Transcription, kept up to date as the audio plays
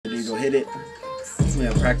go hit it. We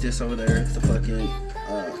have practice over there. The fucking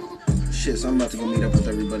shit. So I'm about to go meet up with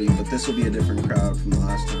everybody, but this will be a different crowd from the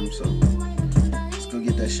last time. So let's go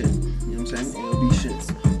get that shit. You know what I'm saying? It'll be shit.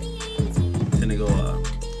 Gonna go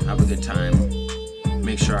have a good time.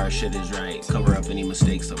 Make sure our shit is right. Cover up any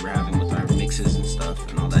mistakes that we're having with our mixes and stuff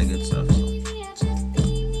and all that good stuff. So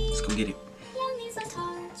let's go get it.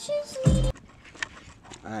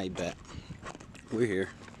 I bet. We're here.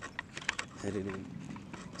 Headed in.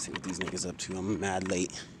 See what these niggas up to. I'm mad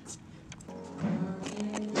late.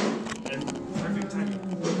 Perfect timing.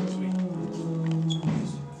 Sweet.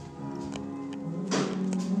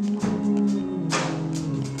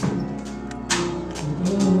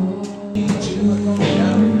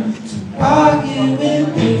 Walking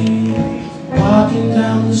with me, walking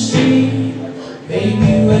down the street,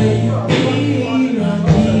 baby, where you be? I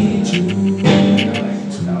need you.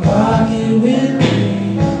 Walking with me.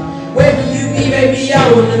 Where do you be, baby? I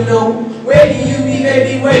wanna know. Where do you be,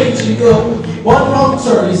 baby? Where did you go? One wrong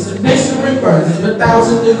turn is the next to reverse is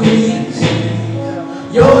 1,000 degrees.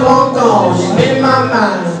 You're long gone, and in my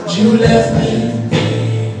mind, you left me.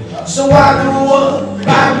 So I grew up,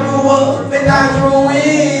 and I grew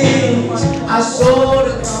wings. I saw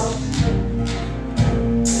the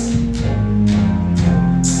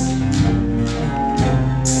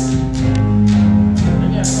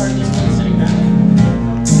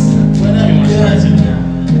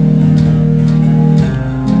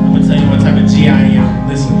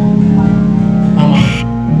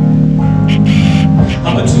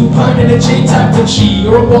and a chain type of G,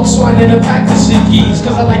 or a box swine and a pack of ciggies.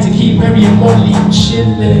 Cause I like to keep Mary and Molly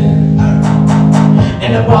chillin',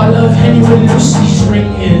 and a bottle of Henny with Lucy's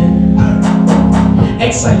ringing.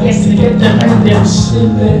 Excited to get them and them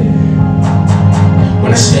silly.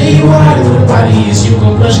 When I say you are hiding with nobody is, you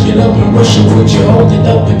gon' blush, get up and rush it. Would you hold it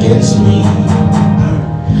up against me?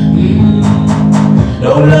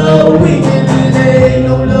 No love, we can today.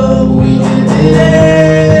 No love, we can today.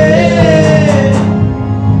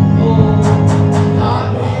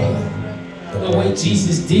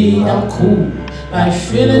 Jesus did, I'm cool. Like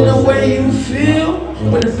feeling the way you feel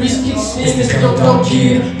when the breeze kicks in, it's no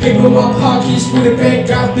kid. Paper in my pockets, with a bag,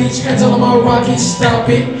 got beach, hands on my rockets, stop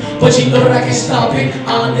it. But you know that I can stop it,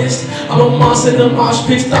 honest. I'm a monster in the mosh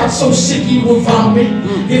pit, start so sick you will vomit.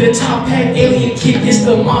 Hit a top hat, alien kick, it's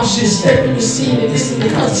the mosh shit. Step in the scene and this is the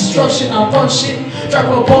construction, I run shit. Drop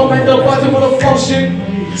a bomb and the button with a function.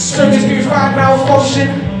 Circus be fried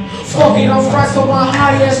malfunction. Fucking on fries for my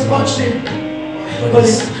high ass function. But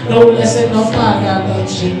it's no less than enough, I got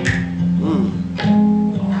luxury.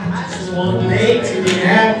 I just want to make to be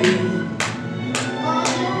happy,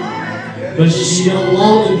 but she don't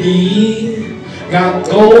want to be. Got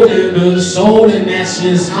gold in her soul and that's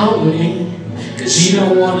just harmony. Cause she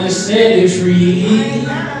don't want to set it free.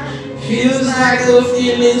 Feels like her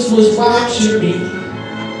feelings was watching me.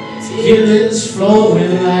 Feelings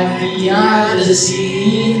flowing like the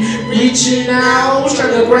Odyssey. Reaching out,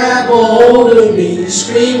 trying to grab a hold of me.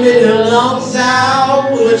 Screaming her lungs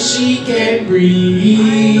out, but she can't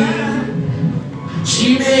breathe.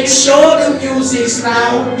 She makes sure the music's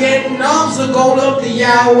loud, getting arms the goal of the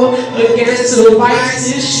hour. Against the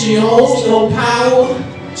vices, she holds no power.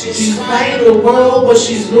 She's fighting the world, but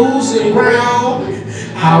she's losing ground.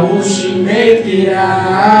 How will she make it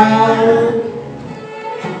out?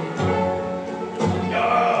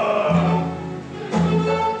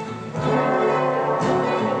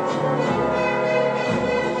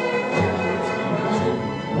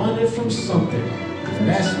 From something, and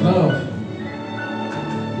that's love,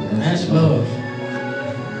 and that's love.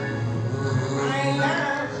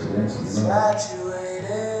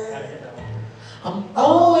 I'm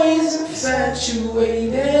always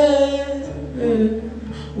infatuated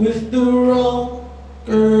with the wrong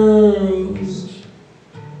girls,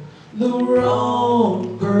 the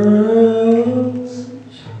wrong girls.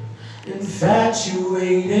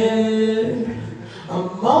 Infatuated, I'm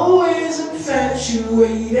always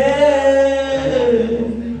infatuated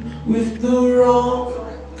with the wrong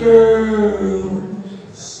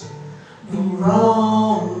girls, the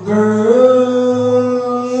wrong girls.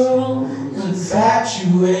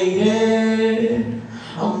 Infatuated,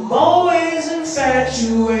 I'm always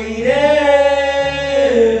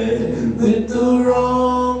infatuated with the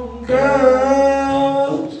wrong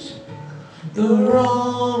girls, the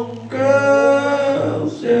wrong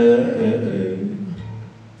girls, yeah.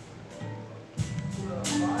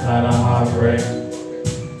 Lot of heartbreak.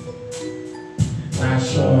 Not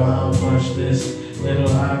sure how much this little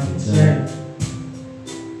I can take.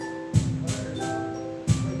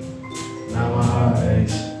 Now my heart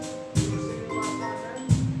aches.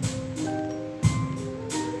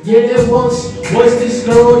 Yeah, there once was this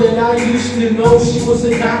girl that I used to know. She was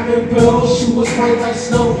a diamond pearl, she was white like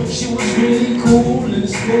snow. She was really cool and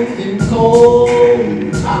smooth and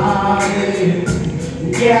cold-hearted.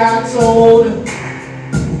 Yeah, I told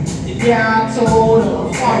her,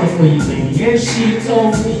 I'm falling for you, baby. And she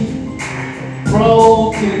told me,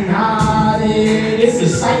 broken hearted. It's a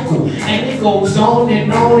cycle, and it goes on,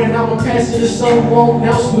 and I'ma pass it to someone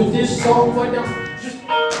else with this song, but I'm just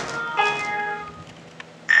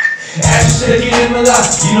shaking in the lot,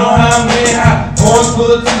 you know how I'm getting hot. Going pull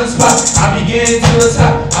up to the spot, I be getting to the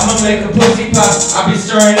top. I'ma make a pussy pop, I be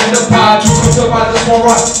stirring in the pot. You cooked up, I just want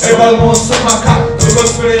rock. Everybody wanna suck my cock, the look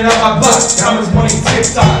spinning out my block. Diamonds money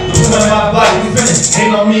TikTok, looking at my body, we finished.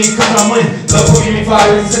 Ain't on me cause I'm winning, love will give me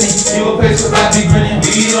fire and sinning. You a face with I be grinning.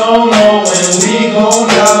 We don't know when we gon'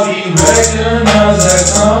 die, we recognize that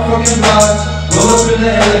I'm fucking blind. Roll up in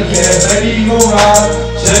the helicopter, baby you gon' ride.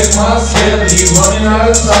 Check my scale, you running out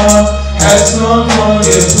of time. Had some fun,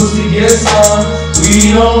 get pussy, get some.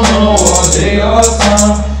 We don't know all day, all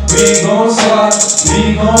time. We gon' slide,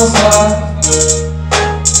 we gon' slide.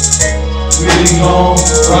 We gon'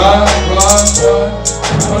 ride.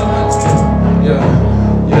 Yeah.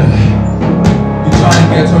 You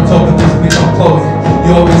tryna get turned over, this bitch I'm Chloe.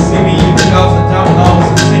 You always see me, even out and down, I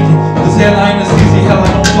was thinking. This headline is easy, hell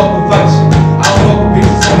I don't fuck with fiction. I don't fuck with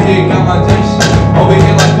bitches, over here got my day shit. Over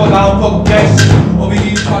here like fuck, I don't fuck with gangsters. Over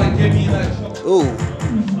here you try to get me that trouble. Ooh.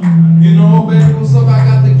 You know, baby, what's up? I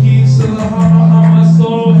got the keys to the heart of my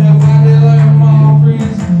soul. Hell, I hit like my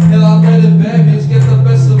freeze. Hell, I let it bad bitch get the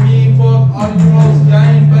best of me. Fuck all you hoes,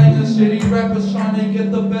 gang bangers, shitty rappers trying to get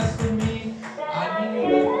the best of me. I need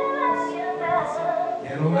it.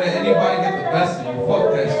 Yeah, don't let anybody get the best of you. Fuck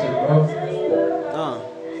that shit, bro.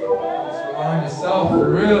 Just rely on yourself, for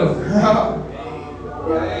real.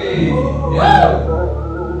 Hey, yeah.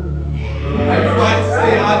 Everybody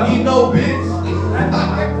say, I need no bitch.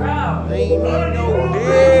 They ain't need no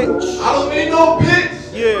bitch. I don't need no bitch.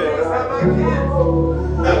 Yeah.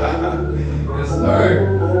 Yes, sir.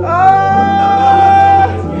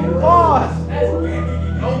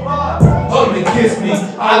 Hug me, kiss me,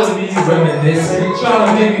 I would be reminiscing. Trying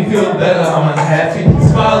to make me feel better, I'm unhappy.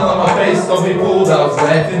 Smiling on my face, don't be fooled, I was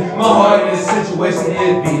laughing. My heart in this situation,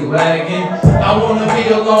 it be lagging. I wanna be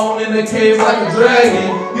alone in the cave like a dragon.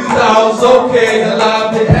 You thought I was okay, the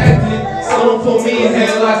lie been acting. Someone put me in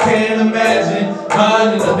hell, I can't imagine.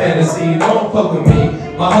 Mine in a fantasy, don't fuck with me.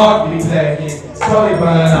 My heart be lagging. Probably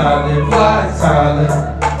by an island, fly to Thailand.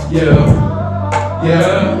 Yeah.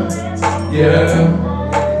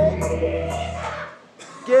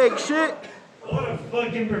 Gag shit. What a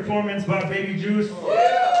fucking performance by Baby Juice.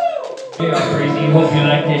 Yeah, crazy. Hope you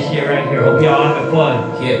like this shit right here. Hope y'all having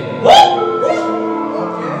fun. Yeah.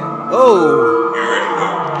 Oh.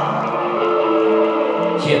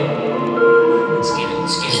 Yeah. Let's get it.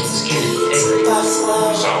 Hey.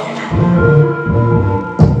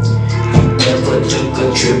 Never took a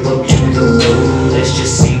trip up to the moon. Let's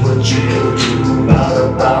just see what you can do.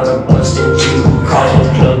 About a busted Jew. Call a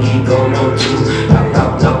plug, he gonna do.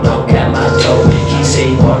 Knock at my door. He say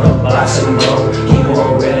he wanna buy some more. He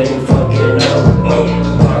already fucking up.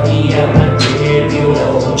 Party at my crib, you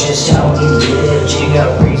know just how he live. She got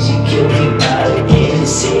crazy, kill me by the kid.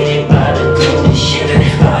 City by the good shit.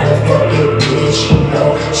 By the fucking bitch, you know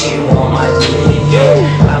she want my dick.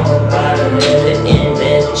 Yeah, I'm about to let it in,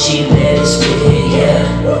 then she let it spit. Yeah.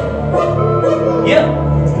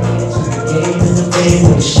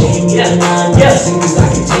 Cause I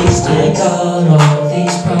can taste it. I got all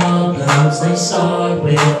these problems, they start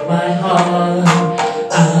with my heart.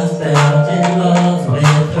 I fell in love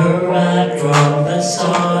with her right from the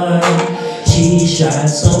start. She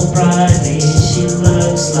shines so brightly, she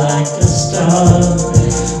looks like a star.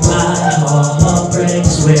 My heart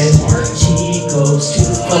breaks when she goes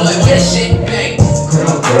too far.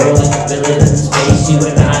 Girl, like a villain in space, you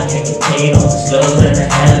and I can't contain all this love and I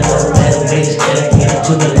have no better way to dedicate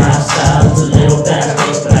to the lifestyle. It's a little fast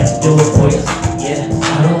paced, but I can do it for you. Yeah,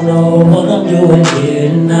 I don't know what I'm doing here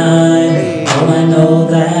tonight. All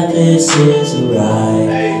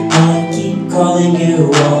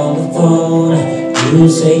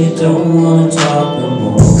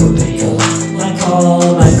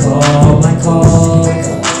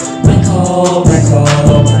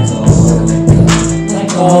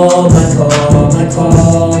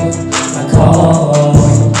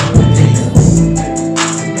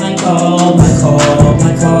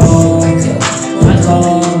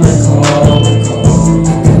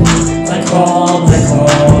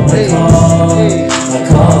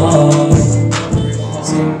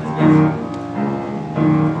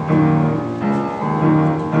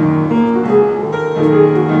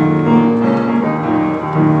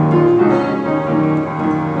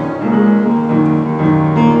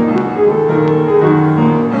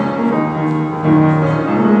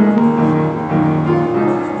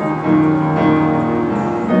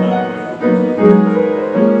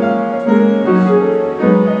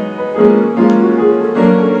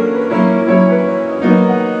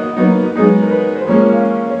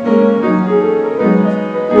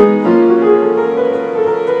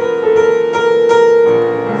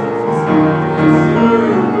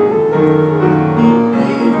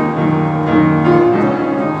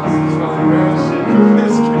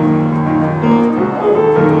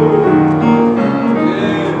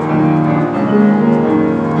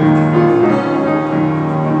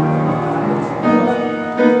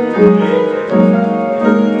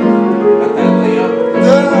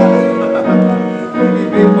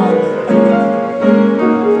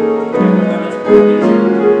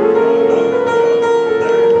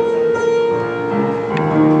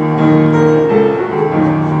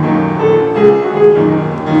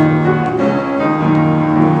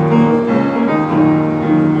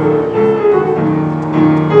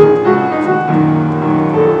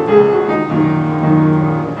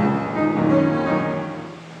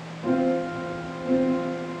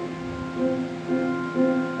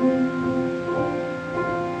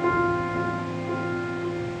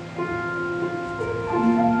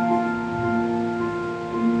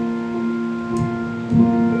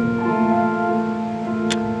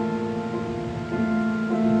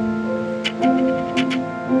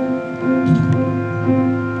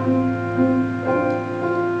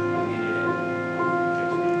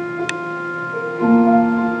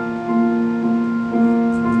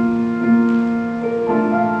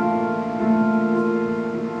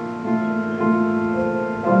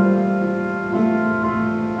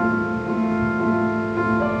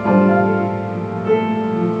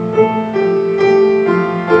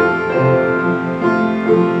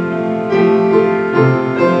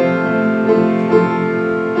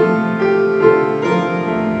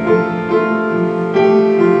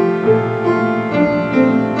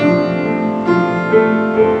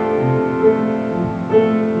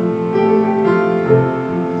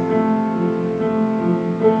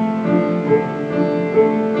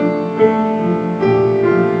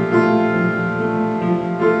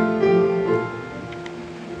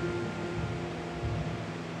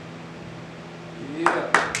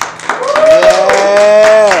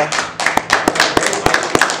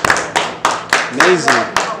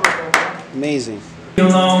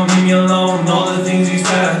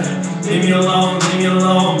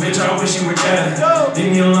alone, bitch, I wish you were dead.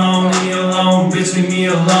 Leave me alone, bitch, leave me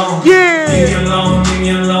alone. Yeah. Leave me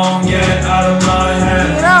alone, get out of my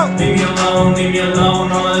head. Leave me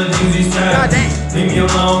alone, all of the things you said. Leave me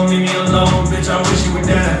alone, bitch, I wish you were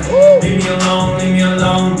dead. Leave me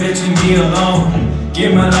alone, bitch, leave me alone.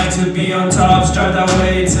 Give my life to be on top, strive that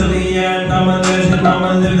way till the end. I'm a legend,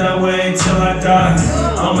 I'ma live that way till I die.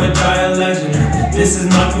 I'ma die a legend, this is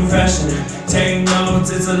my confession. Take notes,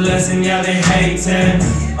 it's a lesson, yeah they hatin'.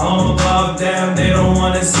 I'm above them, they don't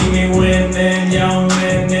wanna see me winning. Yeah I'm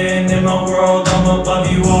winning, in my world I'm above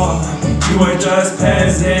you all. You are just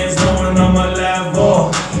peasants, no one on my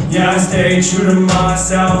level. Yeah I stay true to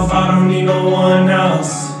myself, I don't need no one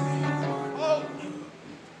else.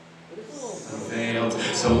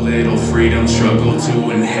 So little freedom, struggle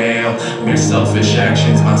to inhale. Mere selfish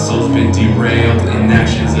actions, my soul's been derailed.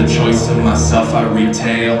 Inactions, a choice of myself I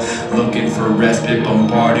retail. Looking for respite,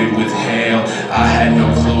 bombarded with hail. I had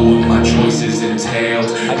no clue what my choices entailed.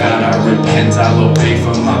 God, I repent, I'll obey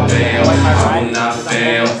for my bail. I will not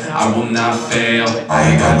fail, I will not fail. I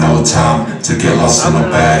ain't got no time to get lost in the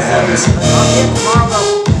bad habits.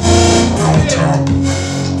 No time.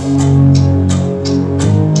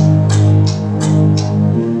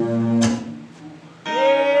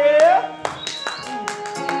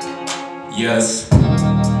 Yes,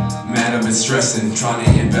 man, I've been stressing, trying to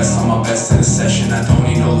invest on my best in a session. I don't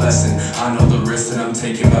need no lesson, I know the risk that I'm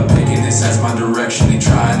taking by picking this as my direction. They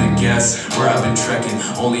trying to guess where I've been trekking,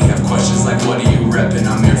 only have questions like what are you repping?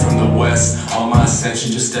 I'm here from the west, all my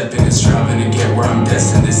ascension, just stepping and striving to get where I'm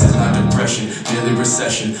destined. This is not depression, daily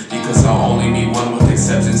recession, because I only need one with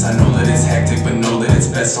acceptance. I know that it's hectic, but know that it's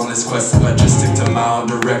best on this quest. If I just stick to my own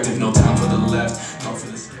directive, no time for the left, nor for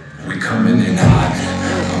the skip. We coming in hot,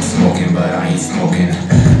 I'm smoking but I ain't smoking.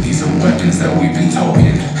 These are weapons that we've been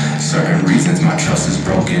toting. Certain reasons my trust is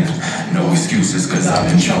broken. No excuses cause I've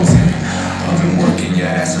been chosen. I've been working,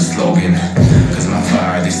 yeah that's a slogan. Cause my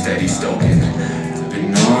fire they steady stoking.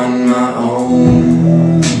 Been on my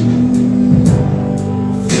own.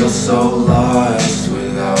 Feel so lost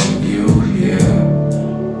without you here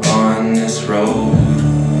on this road.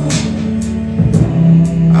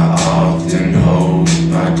 I often hope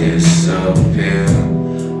I disappear.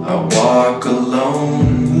 I walk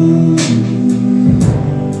alone.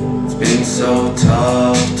 It's been so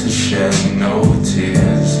tough to shed no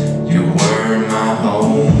tears. You were my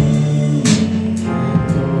home.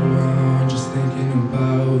 Just thinking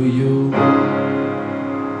about you.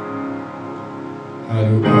 How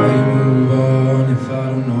do I move on if I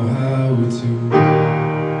don't know how to?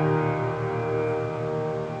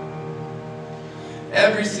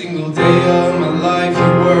 Every single day of my life,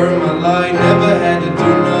 you were my light. Never had to do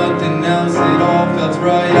nothing else, it all felt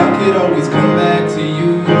right. I could always come back to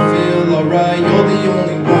you and feel alright. You're the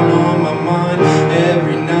only one on my mind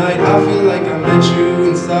every night. I feel like I met you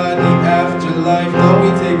inside the afterlife. Thought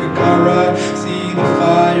we'd take a car ride, see the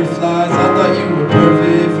fireflies. I thought you were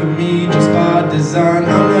perfect for me just by design.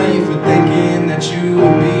 I'm naive for thinking that you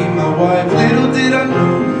would be my wife. Little did I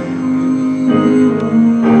know.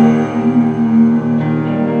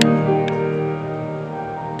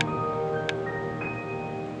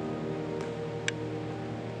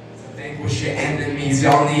 Vanquish your enemies,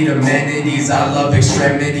 y'all need amenities. I love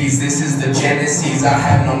extremities, this is the genesis. I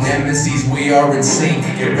have no nemesis, we are in sync.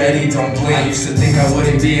 Get ready, don't blink. I used to think I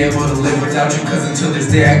wouldn't be able to live without you, cause until this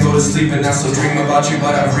day I go to sleep and I still dream about you.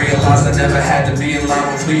 But I've realized I never had to be in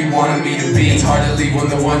line with who you wanted me to be. It's hard to leave when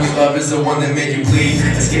the one you love is the one that made you bleed.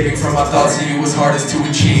 Escaping from my thoughts of you was hardest to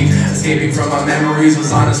achieve. Escaping from my memories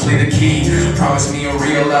was honestly the key. Promise me you'll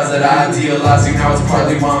realize that I idealize you. Now it's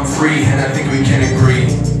partly why I'm free, and I think we can agree.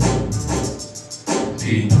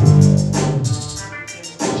 P. This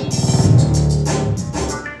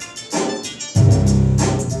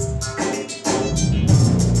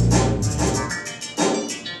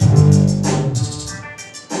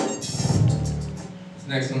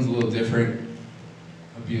next one's a little different.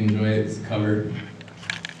 Hope you enjoy it. It's a cover.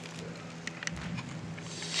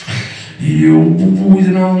 You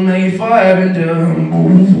poison on me, fire and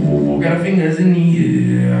got fingers in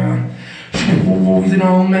the air. Poison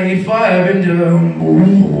on me, fire and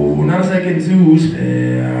not a second to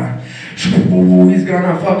spare. He's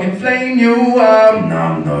gonna fucking flame you up.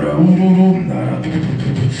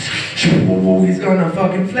 He's gonna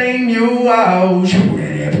fucking flame you out.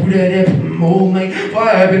 Hold me,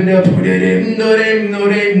 fire and put it in. No.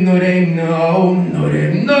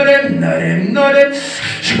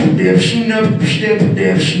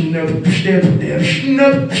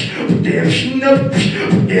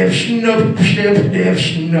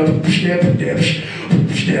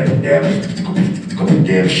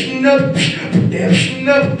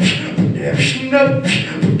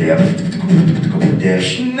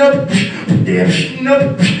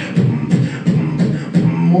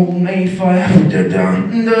 Made fire, da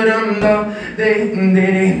dum da dum da, they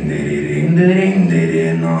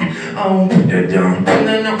no, oh da dum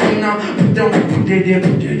no no no, don't they no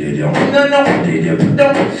no they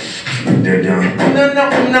don't no no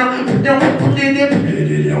no, don't they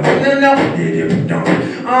no no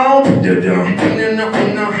oh da dum no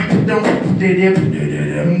no, don't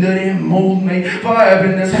they mold made for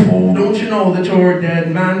happiness. Oh, don't you know that you're a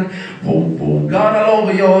dead man? Oh, God all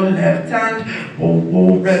over your left hand.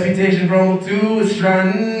 Oh, reputation from to a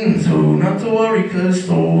strand. So not to worry, cause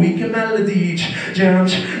so we can melody each jump.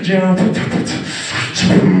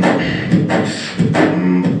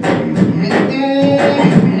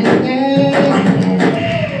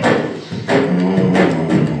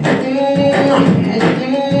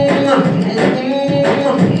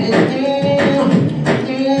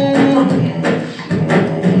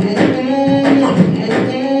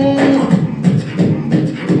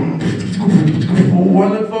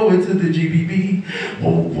 To the GBB,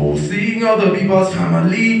 seeing other people's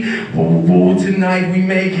family. Tonight we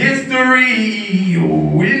make history.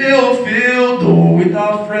 In Hillfield, with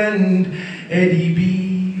our friend Eddie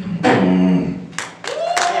B.